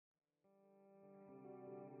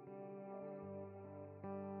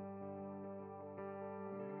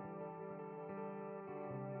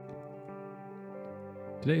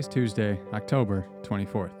Today is Tuesday, October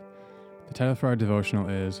 24th. The title for our devotional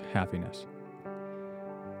is Happiness.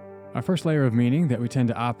 Our first layer of meaning that we tend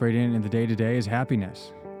to operate in the day-to-day is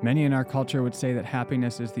happiness. Many in our culture would say that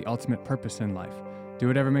happiness is the ultimate purpose in life. Do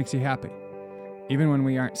whatever makes you happy. Even when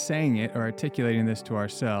we aren't saying it or articulating this to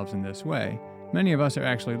ourselves in this way, many of us are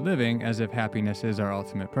actually living as if happiness is our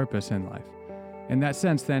ultimate purpose in life. In that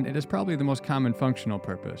sense, then, it is probably the most common functional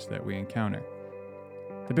purpose that we encounter.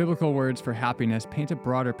 The biblical words for happiness paint a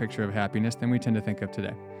broader picture of happiness than we tend to think of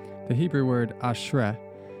today. The Hebrew word ashreh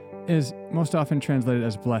is most often translated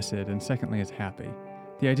as blessed and secondly as happy.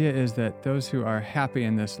 The idea is that those who are happy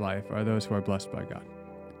in this life are those who are blessed by God.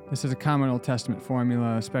 This is a common Old Testament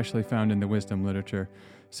formula, especially found in the wisdom literature.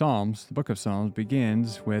 Psalms, the book of Psalms,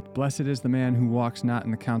 begins with, "Blessed is the man who walks not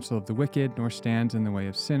in the counsel of the wicked, nor stands in the way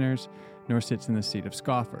of sinners, nor sits in the seat of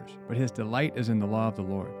scoffers, but his delight is in the law of the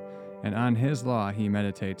Lord, and on his law he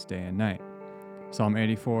meditates day and night." Psalm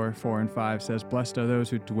 84, 4 and 5 says, "Blessed are those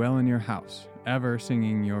who dwell in your house, ever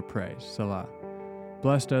singing your praise, Selah.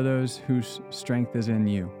 Blessed are those whose strength is in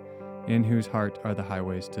you, in whose heart are the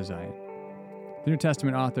highways to Zion." The New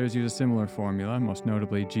Testament authors use a similar formula, most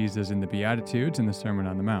notably Jesus in the Beatitudes and the Sermon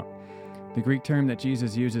on the Mount. The Greek term that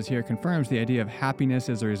Jesus uses here confirms the idea of happiness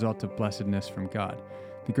as a result of blessedness from God.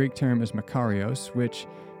 The Greek term is makarios, which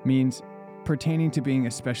means pertaining to being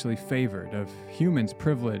especially favored, of humans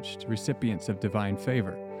privileged recipients of divine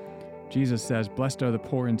favor. Jesus says, "Blessed are the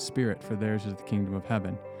poor in spirit, for theirs is the kingdom of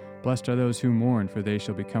heaven. Blessed are those who mourn, for they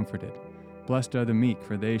shall be comforted. Blessed are the meek,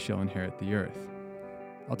 for they shall inherit the earth."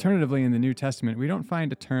 Alternatively, in the New Testament, we don't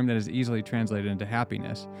find a term that is easily translated into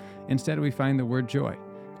happiness. Instead, we find the word joy,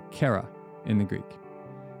 chara, in the Greek.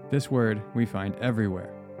 This word we find everywhere.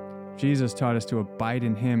 Jesus taught us to abide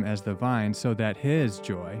in him as the vine so that his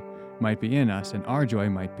joy might be in us and our joy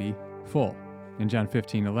might be full. In John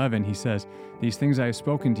 15:11, he says, "These things I have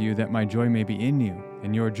spoken to you that my joy may be in you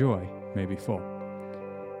and your joy may be full."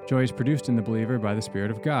 Joy is produced in the believer by the Spirit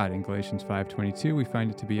of God. In Galatians 5:22, we find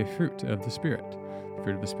it to be a fruit of the Spirit. The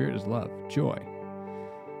fruit of the Spirit is love, joy.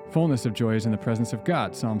 Fullness of joy is in the presence of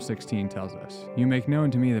God, Psalm 16 tells us. "You make known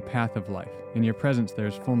to me the path of life. In your presence there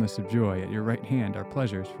is fullness of joy. At your right hand are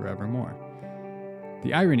pleasures forevermore."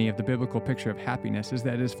 The irony of the biblical picture of happiness is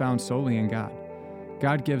that it is found solely in God.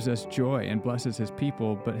 God gives us joy and blesses his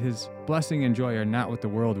people, but his blessing and joy are not what the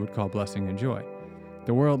world would call blessing and joy.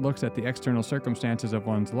 The world looks at the external circumstances of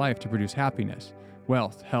one's life to produce happiness,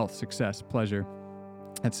 wealth, health, success, pleasure,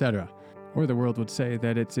 etc. Or the world would say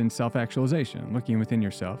that it's in self-actualization, looking within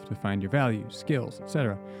yourself to find your values, skills,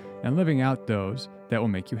 etc., and living out those that will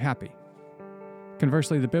make you happy.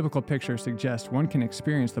 Conversely, the biblical picture suggests one can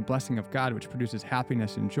experience the blessing of God which produces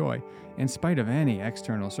happiness and joy in spite of any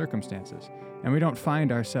external circumstances. And we don't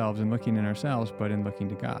find ourselves in looking in ourselves, but in looking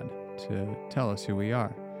to God to tell us who we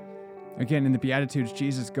are. Again, in the Beatitudes,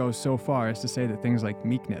 Jesus goes so far as to say that things like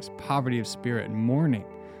meekness, poverty of spirit, and mourning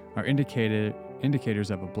are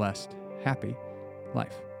indicators of a blessed, happy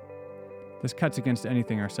life. This cuts against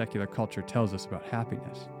anything our secular culture tells us about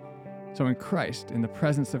happiness. So in Christ, in the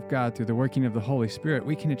presence of God through the working of the Holy Spirit,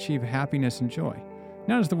 we can achieve happiness and joy,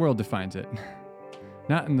 not as the world defines it,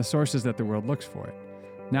 not in the sources that the world looks for it,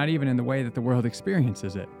 not even in the way that the world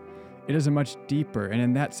experiences it. It is a much deeper and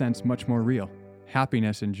in that sense much more real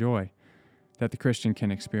happiness and joy that the Christian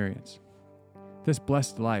can experience. This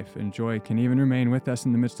blessed life and joy can even remain with us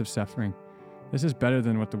in the midst of suffering. This is better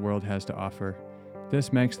than what the world has to offer.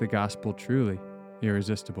 This makes the gospel truly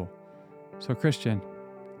irresistible. So Christian,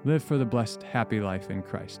 live for the blessed, happy life in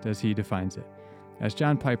Christ, as he defines it. As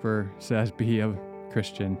John Piper says, be a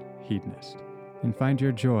Christian hedonist, and find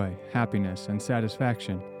your joy, happiness, and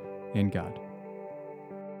satisfaction in God.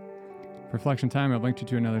 For reflection time, I've linked you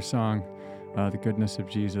to another song, "The Goodness of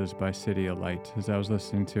Jesus" by City of Light. As I was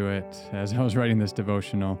listening to it, as I was writing this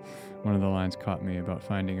devotional, one of the lines caught me about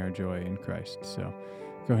finding our joy in Christ. So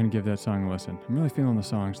go ahead and give that song a listen. I'm really feeling the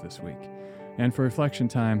songs this week. And for reflection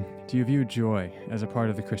time, do you view joy as a part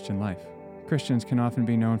of the Christian life? Christians can often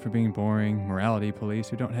be known for being boring, morality police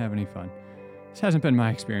who don't have any fun. This hasn't been my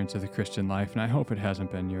experience of the Christian life, and I hope it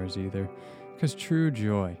hasn't been yours either, because true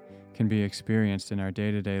joy can be experienced in our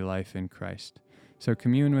day-to-day life in Christ. So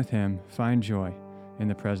commune with him, find joy in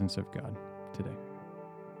the presence of God.